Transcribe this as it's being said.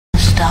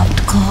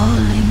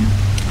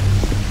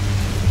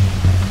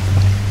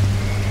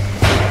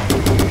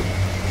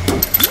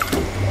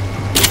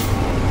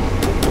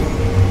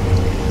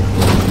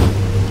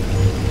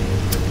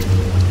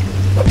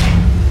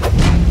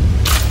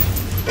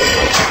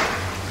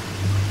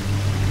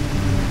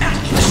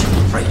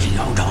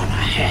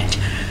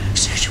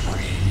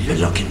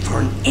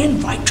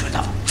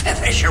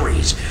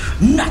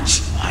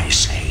Nuts, I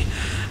say.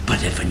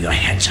 But if your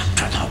heads up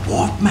to the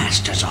Warp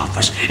Master's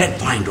office and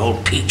find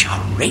old Peach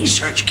a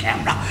research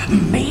camera,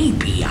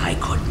 maybe I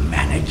could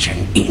manage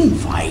an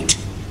invite.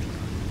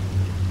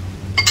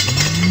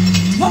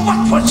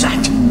 What was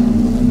that?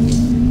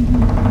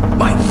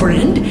 My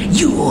friend,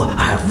 you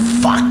are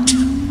fucked.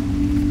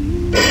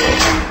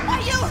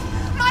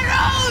 My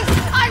rose!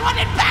 I want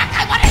it back!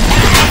 I want it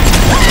back!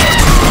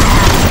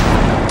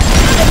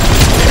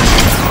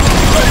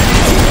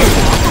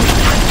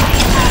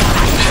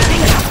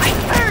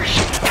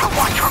 Now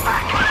watch your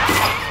back!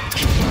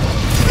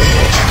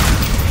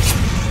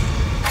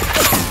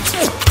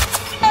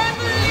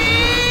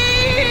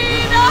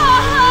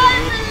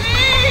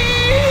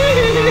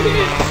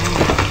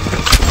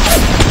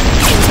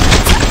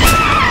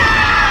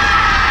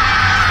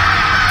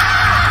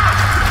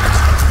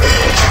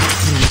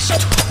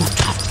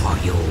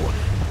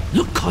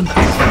 Look on that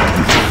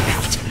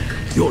belt.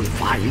 You'll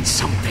find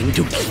something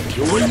to keep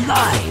you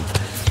alive.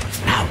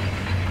 Now,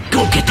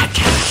 go get that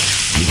camera,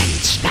 and then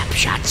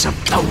snapshots of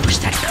those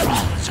that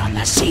crawls on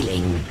the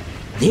ceiling.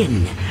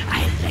 Then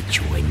I'll let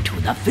you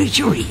into the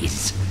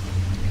fisheries.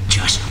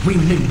 Just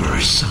remember,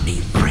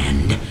 sonny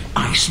friend,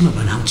 I smell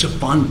an ounce of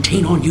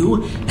Fontaine on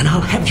you, and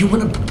I'll have you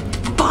in a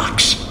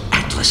box.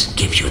 Atlas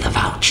gives you the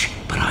vouch,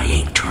 but I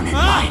ain't turning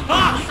mine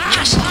on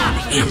just on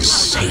his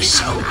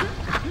say-so.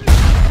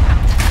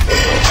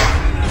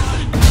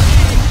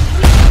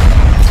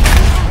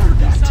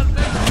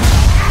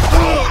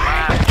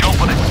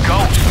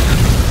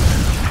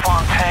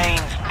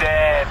 Fontaine's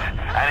dead,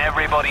 and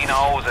everybody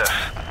knows it.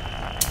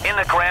 In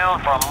the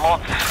ground for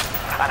months,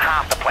 and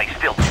half the place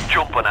still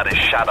jumping at his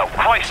shadow.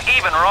 Christ,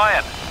 even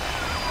Ryan.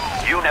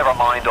 You never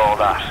mind all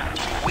that.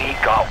 We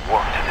got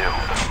work to do.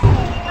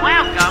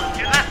 Welcome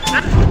to the...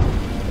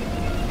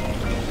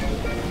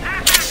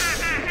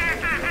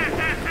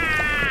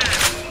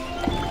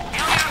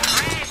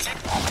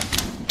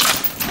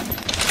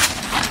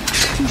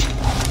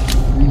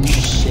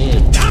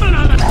 Down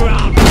on the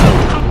ground!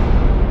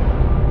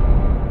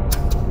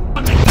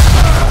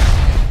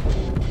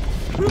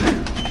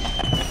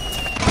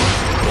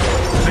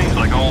 Seems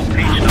like old Peach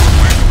knows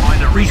where to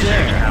find a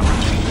research camera.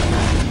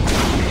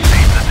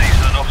 Seems a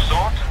decent enough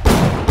sort.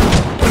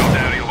 No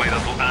doubt he'll wait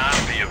until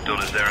after you've done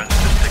his errands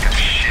to stick a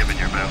shiv in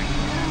your mouth.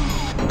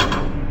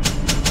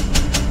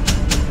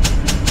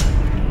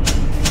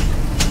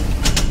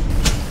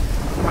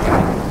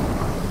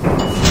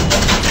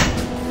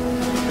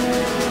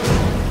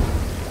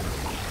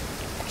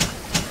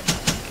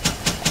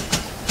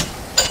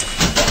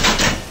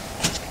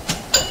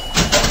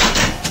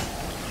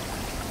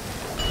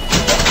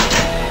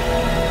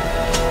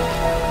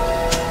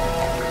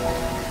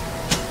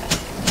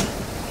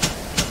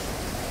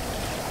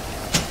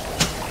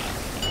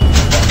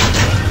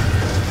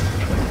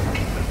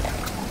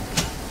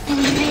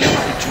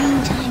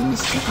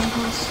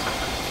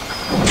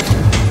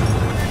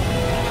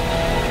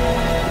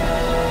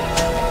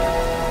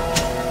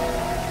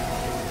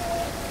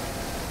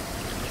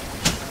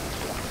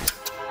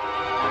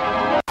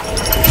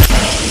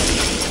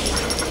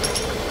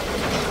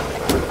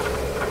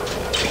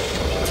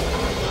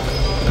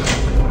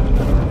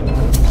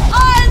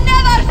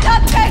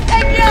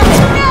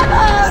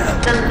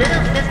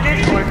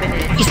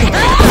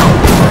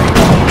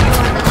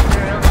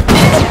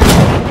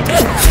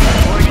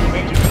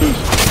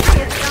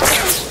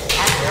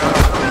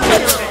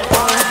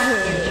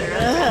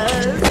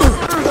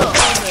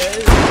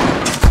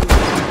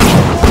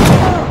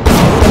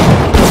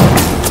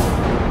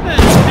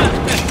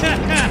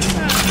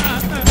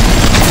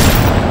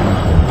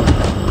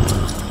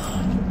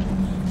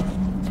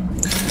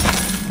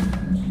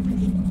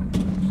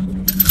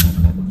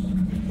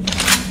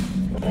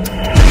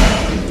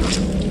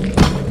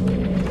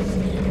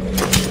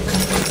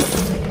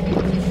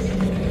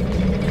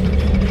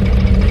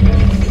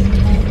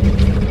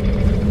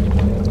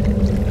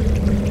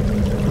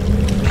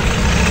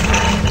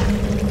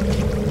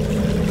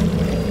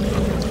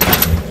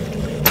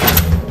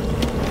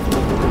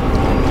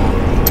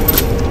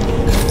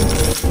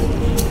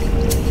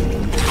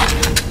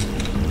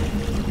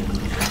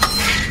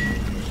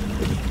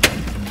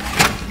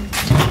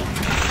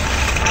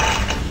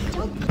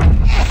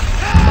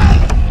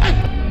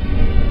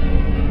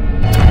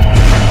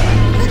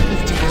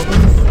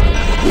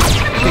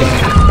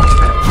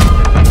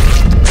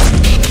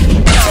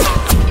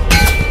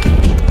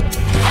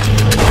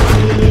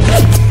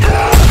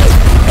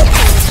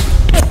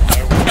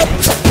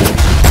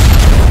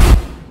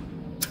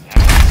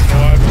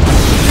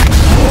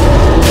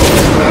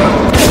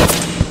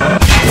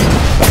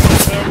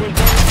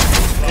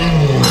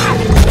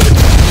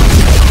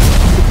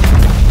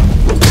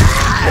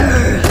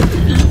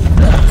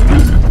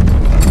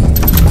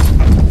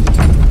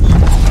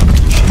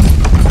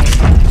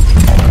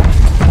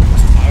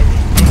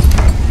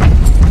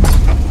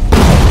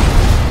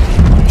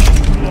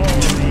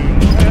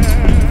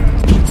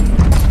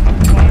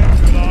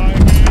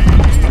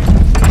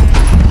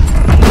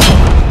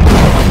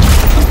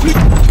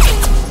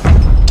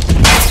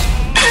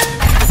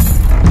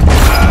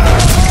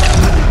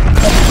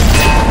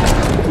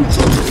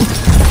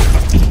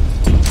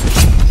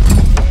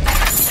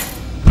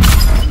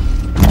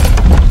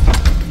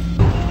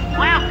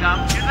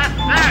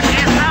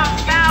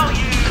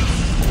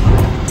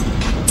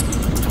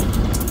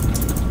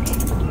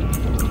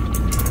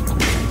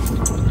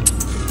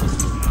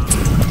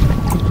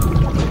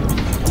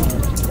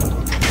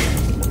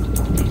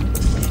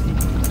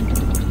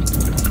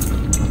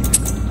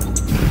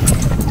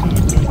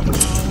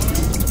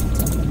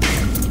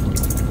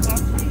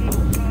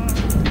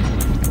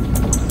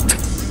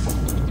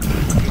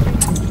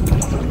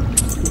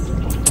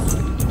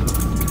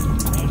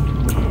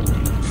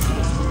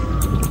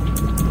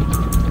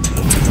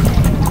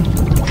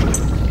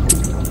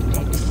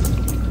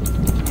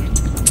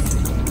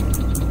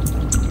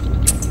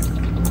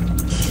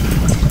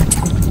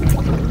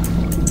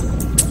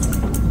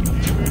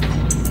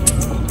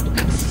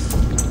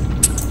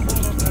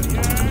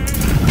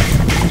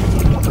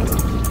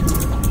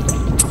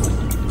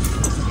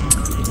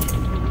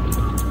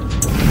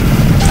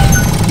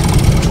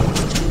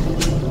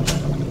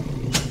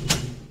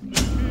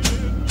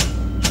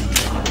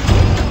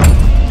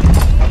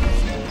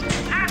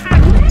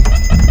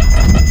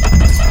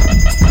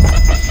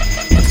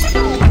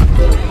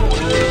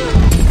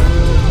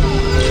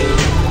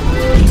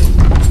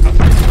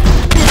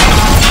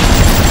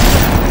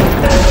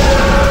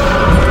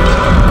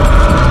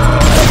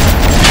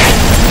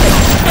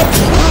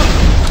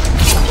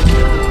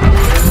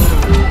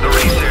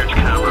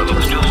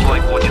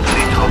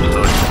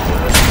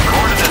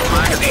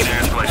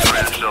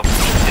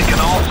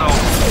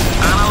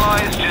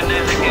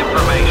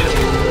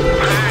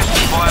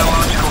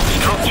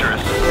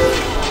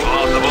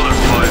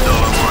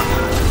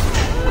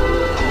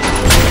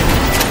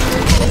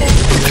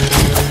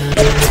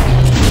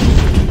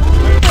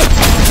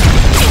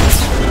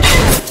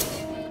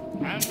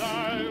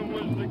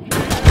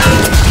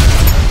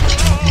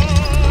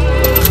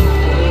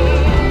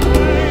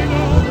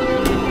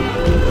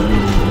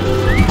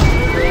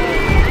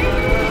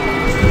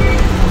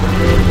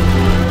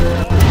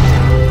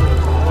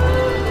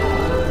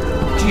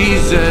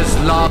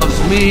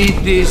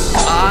 this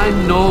I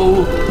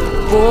know,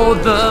 for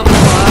the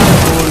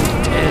Bible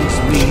tells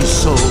me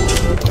so.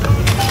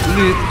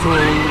 Little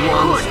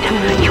ones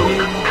You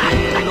got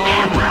the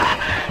camera.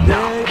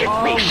 Now give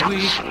me some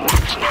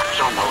snaps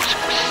on those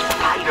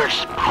spider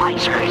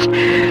splicers,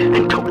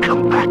 and don't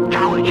come back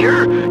down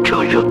here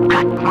till you've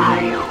got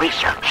my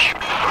research.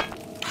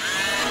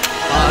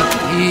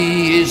 But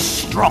he is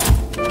strong.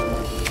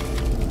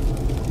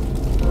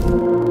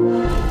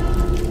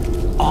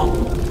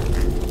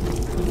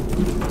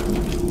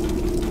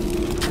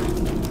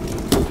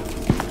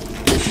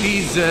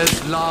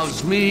 Jesus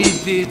loves me,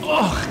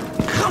 Oh,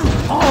 come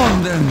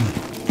on then!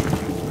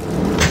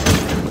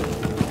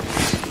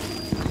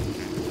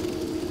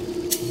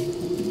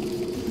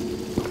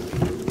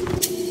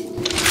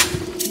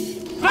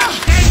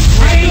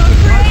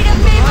 Afraid of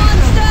me,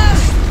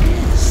 monster!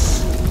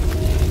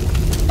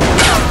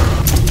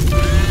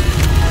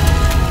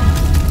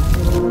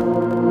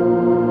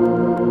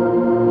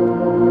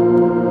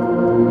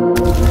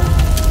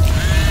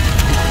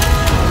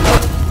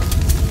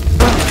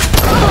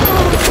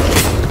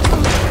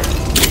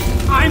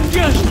 I'm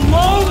just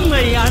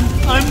lonely. I'm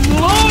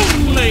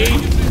lonely.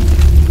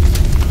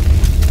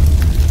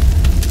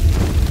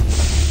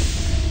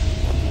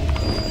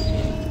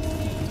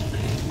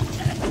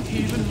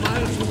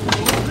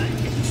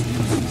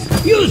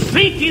 You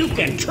think you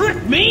can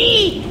trick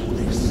me?